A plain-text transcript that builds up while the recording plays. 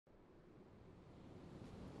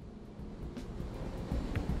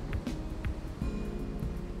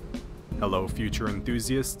Hello, future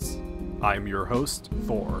enthusiasts. I'm your host,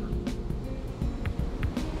 Thor.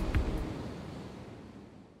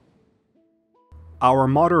 Our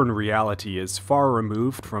modern reality is far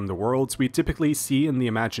removed from the worlds we typically see in the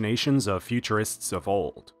imaginations of futurists of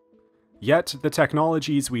old. Yet, the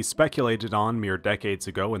technologies we speculated on mere decades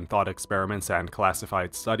ago in thought experiments and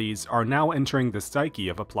classified studies are now entering the psyche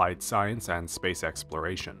of applied science and space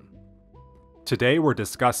exploration. Today we're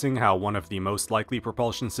discussing how one of the most likely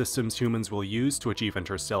propulsion systems humans will use to achieve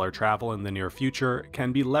interstellar travel in the near future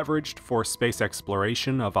can be leveraged for space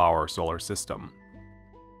exploration of our solar system.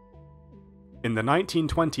 In the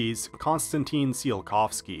 1920s, Konstantin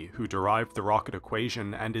Tsiolkovsky, who derived the rocket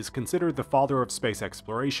equation and is considered the father of space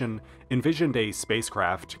exploration, envisioned a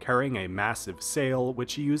spacecraft carrying a massive sail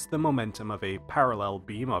which used the momentum of a parallel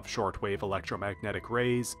beam of shortwave electromagnetic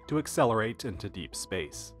rays to accelerate into deep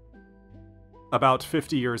space. About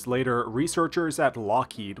 50 years later, researchers at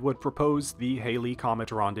Lockheed would propose the Halley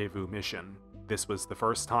Comet Rendezvous mission. This was the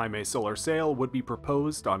first time a solar sail would be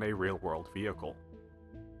proposed on a real-world vehicle.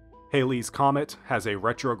 Halley's Comet has a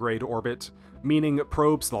retrograde orbit, meaning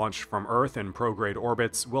probes launched from Earth in prograde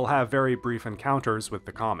orbits will have very brief encounters with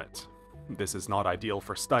the comet. This is not ideal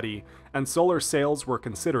for study, and solar sails were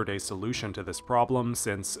considered a solution to this problem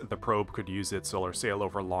since the probe could use its solar sail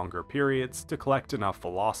over longer periods to collect enough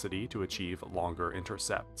velocity to achieve longer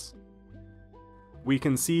intercepts. We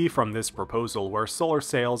can see from this proposal where solar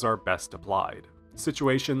sails are best applied.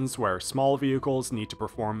 Situations where small vehicles need to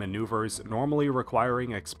perform maneuvers normally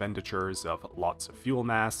requiring expenditures of lots of fuel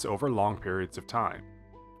mass over long periods of time.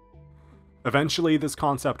 Eventually, this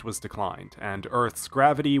concept was declined, and Earth's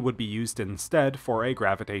gravity would be used instead for a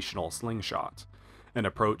gravitational slingshot, an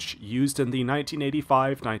approach used in the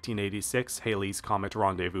 1985-1986 Halley's Comet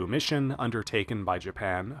Rendezvous mission undertaken by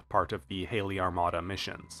Japan, part of the Halley Armada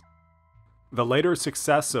missions. The later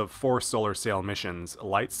success of 4 solar sail missions,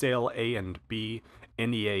 LightSail A and B,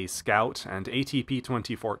 NEA Scout, and ATP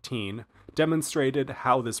 2014, demonstrated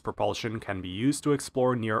how this propulsion can be used to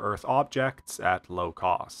explore near-Earth objects at low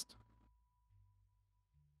cost.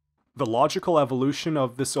 The logical evolution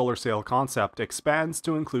of the solar sail concept expands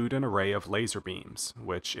to include an array of laser beams,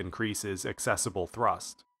 which increases accessible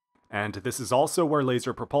thrust. And this is also where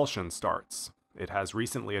laser propulsion starts. It has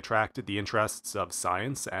recently attracted the interests of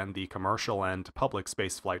science and the commercial and public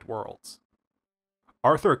spaceflight worlds.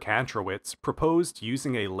 Arthur Kantrowitz proposed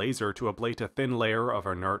using a laser to ablate a thin layer of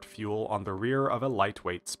inert fuel on the rear of a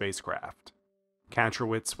lightweight spacecraft.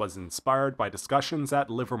 Kantrowitz was inspired by discussions at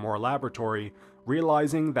Livermore Laboratory,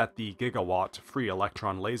 realizing that the gigawatt free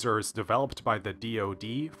electron lasers developed by the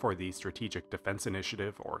DoD for the Strategic Defense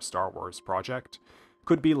Initiative, or Star Wars project,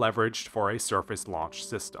 could be leveraged for a surface launch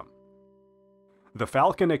system. The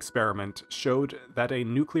Falcon experiment showed that a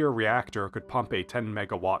nuclear reactor could pump a 10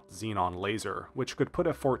 megawatt xenon laser, which could put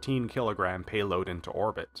a 14 kilogram payload into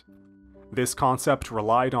orbit. This concept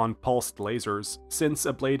relied on pulsed lasers, since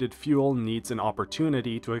ablated fuel needs an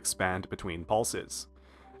opportunity to expand between pulses,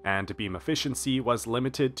 and beam efficiency was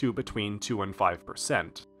limited to between 2 and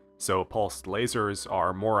 5%, so pulsed lasers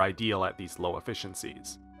are more ideal at these low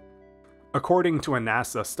efficiencies. According to a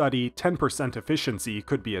NASA study, 10% efficiency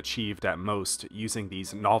could be achieved at most using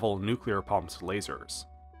these novel nuclear-pumped lasers.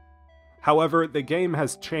 However, the game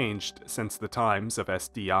has changed since the times of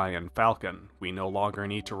SDI and Falcon. We no longer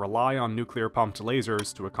need to rely on nuclear-pumped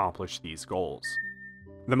lasers to accomplish these goals.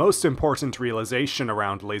 The most important realization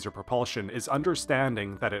around laser propulsion is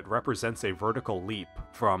understanding that it represents a vertical leap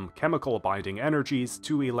from chemical binding energies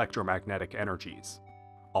to electromagnetic energies.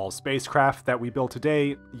 All spacecraft that we build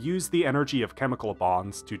today use the energy of chemical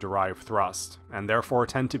bonds to derive thrust, and therefore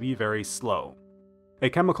tend to be very slow. A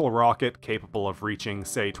chemical rocket capable of reaching,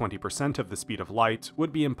 say, 20% of the speed of light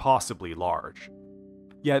would be impossibly large.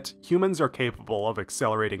 Yet, humans are capable of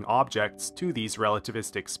accelerating objects to these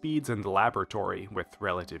relativistic speeds in the laboratory with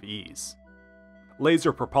relative ease.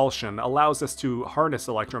 Laser propulsion allows us to harness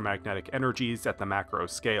electromagnetic energies at the macro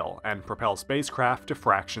scale and propel spacecraft to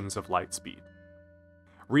fractions of light speed.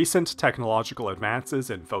 Recent technological advances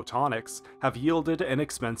in photonics have yielded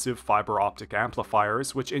inexpensive fiber optic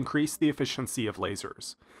amplifiers which increase the efficiency of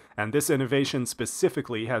lasers, and this innovation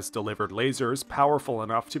specifically has delivered lasers powerful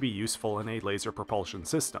enough to be useful in a laser propulsion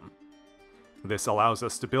system. This allows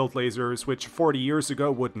us to build lasers which 40 years ago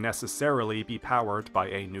would necessarily be powered by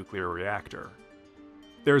a nuclear reactor.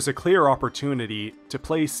 There's a clear opportunity to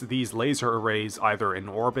place these laser arrays either in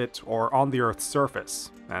orbit or on the Earth's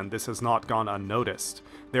surface, and this has not gone unnoticed.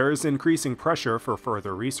 There is increasing pressure for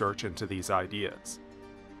further research into these ideas.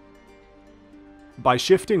 By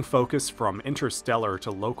shifting focus from interstellar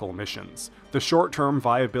to local missions, the short-term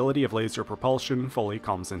viability of laser propulsion fully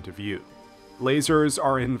comes into view. Lasers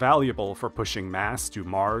are invaluable for pushing mass to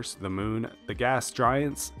Mars, the Moon, the gas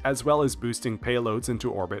giants, as well as boosting payloads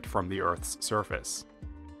into orbit from the Earth's surface.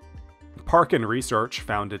 Parkin Research,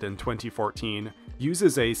 founded in 2014,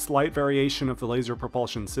 uses a slight variation of the laser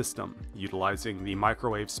propulsion system, utilizing the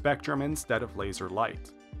microwave spectrum instead of laser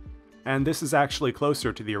light. And this is actually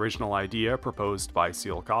closer to the original idea proposed by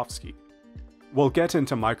Tsiolkovsky. We'll get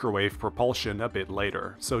into microwave propulsion a bit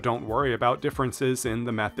later, so don't worry about differences in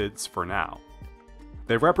the methods for now.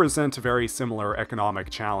 They represent very similar economic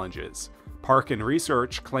challenges. Parkin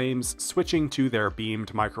Research claims switching to their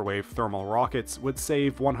beamed microwave thermal rockets would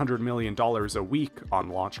save $100 million a week on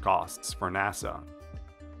launch costs for NASA.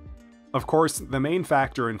 Of course, the main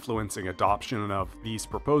factor influencing adoption of these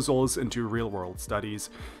proposals into real-world studies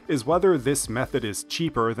is whether this method is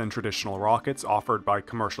cheaper than traditional rockets offered by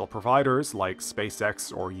commercial providers like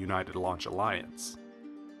SpaceX or United Launch Alliance.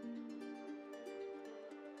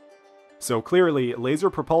 So clearly, laser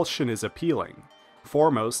propulsion is appealing.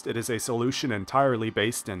 Foremost, it is a solution entirely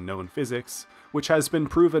based in known physics, which has been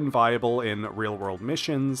proven viable in real-world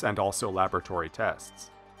missions and also laboratory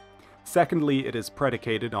tests. Secondly, it is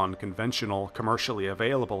predicated on conventional, commercially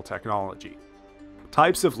available technology.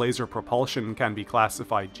 Types of laser propulsion can be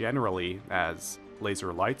classified generally as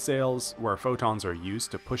laser light sails, where photons are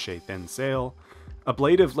used to push a thin sail,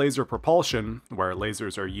 ablative laser propulsion, where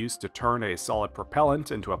lasers are used to turn a solid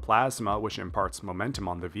propellant into a plasma which imparts momentum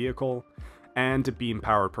on the vehicle, and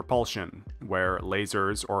beam-powered propulsion, where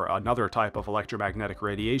lasers or another type of electromagnetic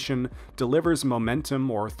radiation delivers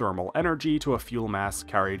momentum or thermal energy to a fuel mass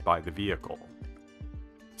carried by the vehicle.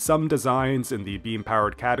 Some designs in the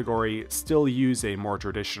beam-powered category still use a more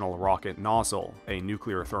traditional rocket nozzle, a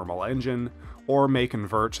nuclear thermal engine, or may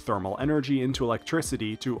convert thermal energy into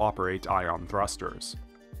electricity to operate ion thrusters.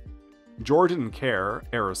 Jordan Kerr,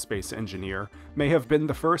 aerospace engineer, may have been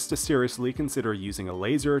the first to seriously consider using a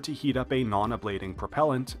laser to heat up a non-ablating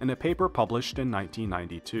propellant in a paper published in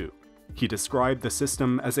 1992. He described the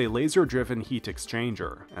system as a laser-driven heat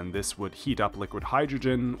exchanger, and this would heat up liquid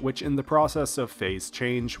hydrogen, which in the process of phase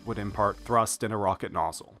change would impart thrust in a rocket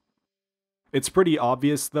nozzle. It's pretty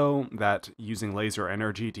obvious, though, that using laser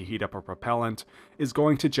energy to heat up a propellant is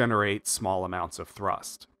going to generate small amounts of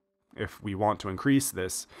thrust. If we want to increase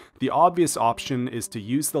this, the obvious option is to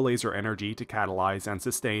use the laser energy to catalyze and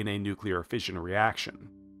sustain a nuclear fission reaction.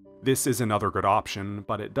 This is another good option,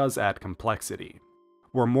 but it does add complexity.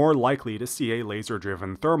 We're more likely to see a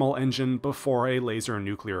laser-driven thermal engine before a laser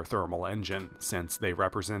nuclear thermal engine, since they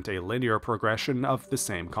represent a linear progression of the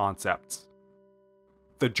same concepts.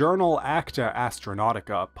 The journal Acta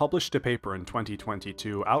Astronautica published a paper in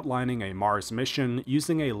 2022 outlining a Mars mission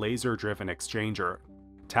using a laser-driven exchanger,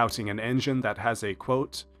 touting an engine that has a,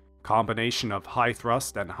 quote, combination of high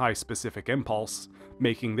thrust and high specific impulse,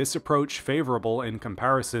 making this approach favorable in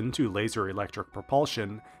comparison to laser electric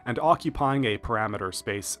propulsion and occupying a parameter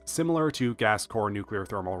space similar to gas core nuclear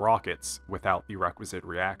thermal rockets without the requisite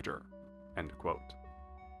reactor, end quote.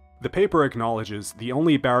 The paper acknowledges the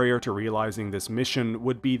only barrier to realizing this mission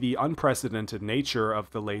would be the unprecedented nature of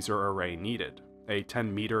the laser array needed, a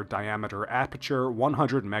 10-meter diameter aperture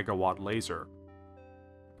 100 megawatt laser.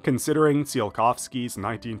 Considering Tsiolkovsky's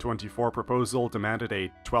 1924 proposal demanded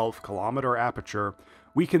a 12-kilometer aperture,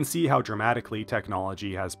 we can see how dramatically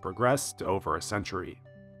technology has progressed over a century.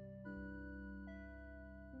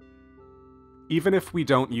 Even if we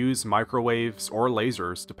don't use microwaves or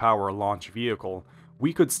lasers to power a launch vehicle,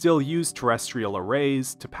 we could still use terrestrial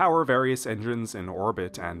arrays to power various engines in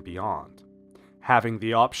orbit and beyond. Having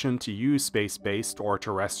the option to use space-based or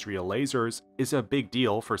terrestrial lasers is a big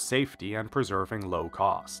deal for safety and preserving low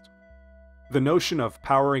cost. The notion of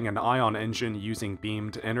powering an ion engine using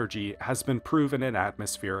beamed energy has been proven in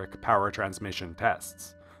atmospheric power transmission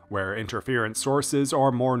tests, where interference sources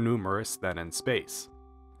are more numerous than in space.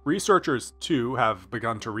 Researchers, too, have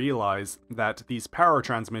begun to realize that these power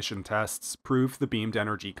transmission tests prove the beamed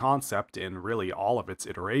energy concept in really all of its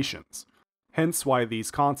iterations. Hence why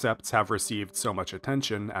these concepts have received so much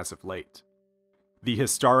attention as of late. The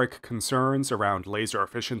historic concerns around laser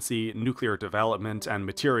efficiency, nuclear development, and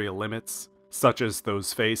material limits, such as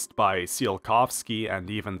those faced by Tsiolkovsky and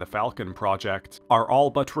even the Falcon project, are all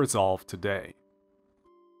but resolved today.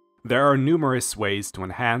 There are numerous ways to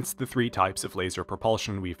enhance the three types of laser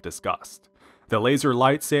propulsion we've discussed. The laser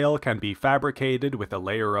light sail can be fabricated with a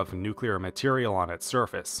layer of nuclear material on its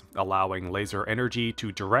surface, allowing laser energy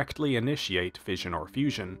to directly initiate fission or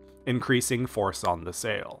fusion, increasing force on the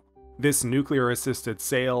sail. This nuclear-assisted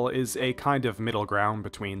sail is a kind of middle ground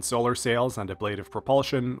between solar sails and ablative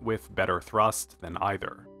propulsion, with better thrust than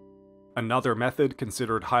either. Another method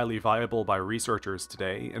considered highly viable by researchers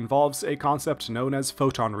today involves a concept known as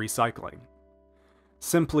photon recycling.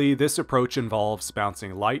 Simply, this approach involves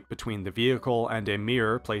bouncing light between the vehicle and a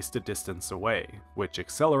mirror placed a distance away, which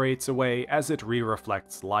accelerates away as it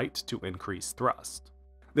re-reflects light to increase thrust.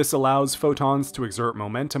 This allows photons to exert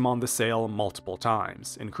momentum on the sail multiple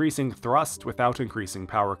times, increasing thrust without increasing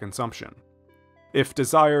power consumption. If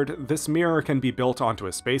desired, this mirror can be built onto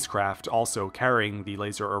a spacecraft also carrying the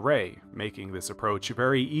laser array, making this approach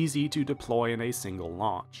very easy to deploy in a single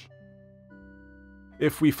launch.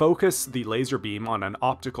 If we focus the laser beam on an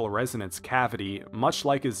optical resonance cavity, much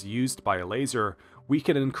like is used by a laser, we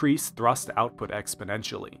can increase thrust output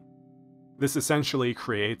exponentially. This essentially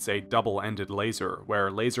creates a double-ended laser, where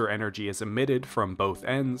laser energy is emitted from both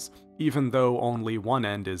ends, even though only one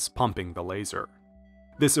end is pumping the laser.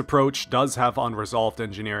 This approach does have unresolved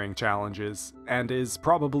engineering challenges, and is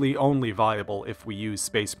probably only viable if we use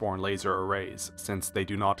spaceborne laser arrays, since they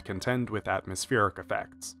do not contend with atmospheric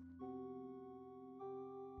effects.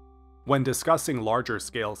 When discussing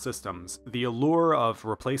larger-scale systems, the allure of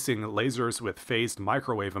replacing lasers with phased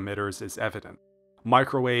microwave emitters is evident.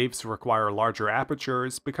 Microwaves require larger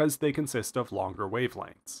apertures because they consist of longer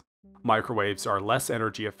wavelengths. Microwaves are less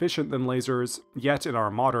energy efficient than lasers, yet in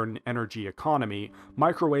our modern energy economy,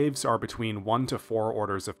 microwaves are between 1 to 4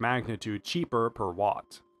 orders of magnitude cheaper per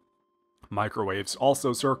watt. Microwaves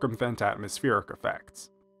also circumvent atmospheric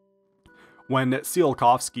effects. When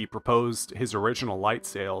Tsiolkovsky proposed his original light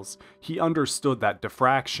sails, he understood that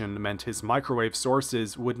diffraction meant his microwave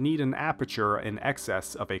sources would need an aperture in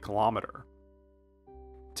excess of a kilometer.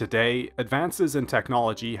 Today, advances in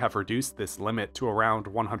technology have reduced this limit to around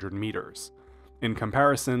 100 meters. In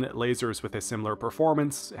comparison, lasers with a similar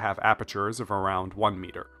performance have apertures of around 1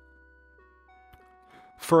 meter.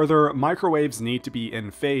 Further, microwaves need to be in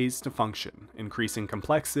phase to function, increasing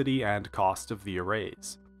complexity and cost of the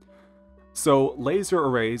arrays. So, laser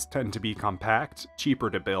arrays tend to be compact, cheaper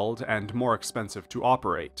to build, and more expensive to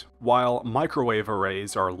operate, while microwave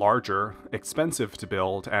arrays are larger, expensive to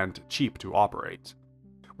build, and cheap to operate.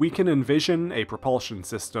 We can envision a propulsion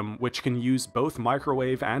system which can use both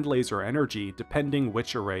microwave and laser energy depending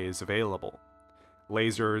which array is available.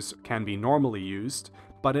 Lasers can be normally used,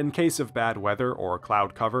 but in case of bad weather or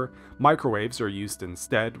cloud cover, microwaves are used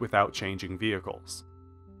instead without changing vehicles.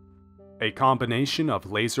 A combination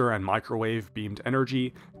of laser and microwave beamed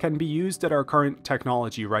energy can be used at our current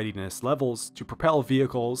technology readiness levels to propel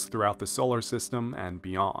vehicles throughout the solar system and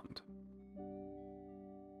beyond.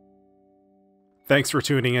 Thanks for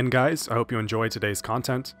tuning in, guys. I hope you enjoyed today's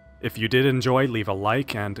content. If you did enjoy, leave a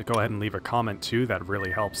like and go ahead and leave a comment too, that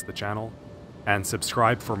really helps the channel. And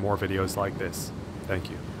subscribe for more videos like this. Thank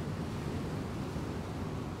you.